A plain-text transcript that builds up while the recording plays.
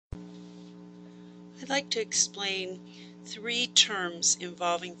I'd like to explain three terms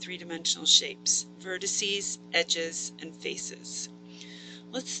involving three-dimensional shapes: vertices, edges, and faces.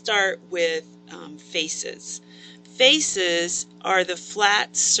 Let's start with faces. Faces are the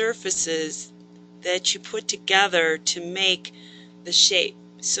flat surfaces that you put together to make the shape.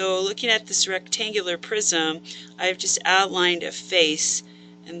 So looking at this rectangular prism, I've just outlined a face,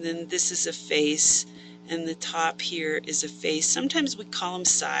 and then this is a face, and the top here is a face. Sometimes we call them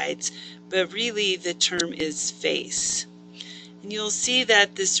sides, but really the term is face. And you'll see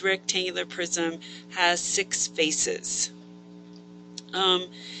that this rectangular prism has 6 faces.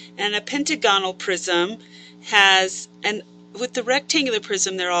 And a pentagonal prism has, and with the rectangular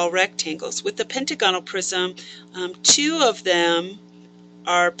prism they're all rectangles. With the pentagonal prism, 2 of them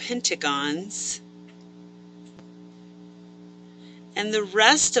are pentagons, and the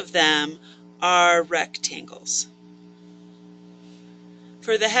rest of them are rectangles.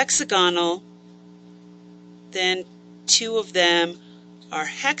 For the hexagonal, then 2 of them are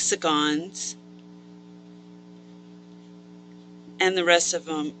hexagons, and the rest of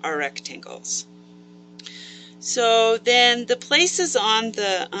them are rectangles. So then the places on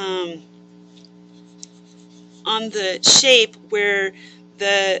the shape where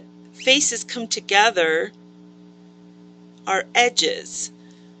the faces come together are edges.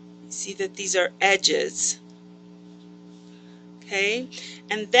 You see that these are edges. Okay,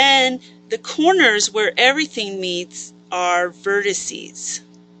 and then the corners where everything meets are vertices.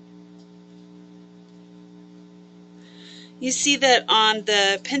 You see that on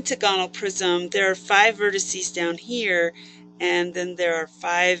the pentagonal prism there are 5 vertices down here, and then there are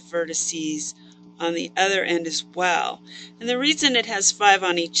 5 vertices on the other end as well. And the reason it has 5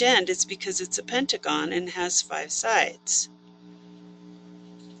 on each end is because it's a pentagon and has 5 sides.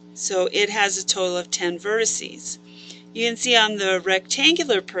 So it has a total of 10 vertices. You can see on the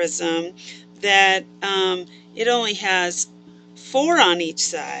rectangular prism that it only has 4 on each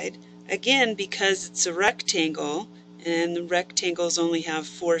side, again because it's a rectangle and the rectangles only have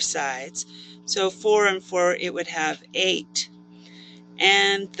 4 sides. So 4 and 4, it would have 8.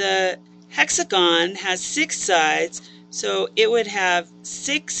 And the hexagon has 6 sides, so it would have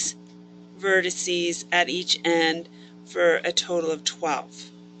 6 vertices at each end for a total of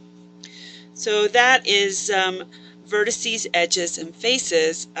 12. So that is vertices, edges, and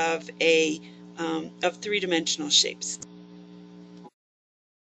faces of three-dimensional shapes.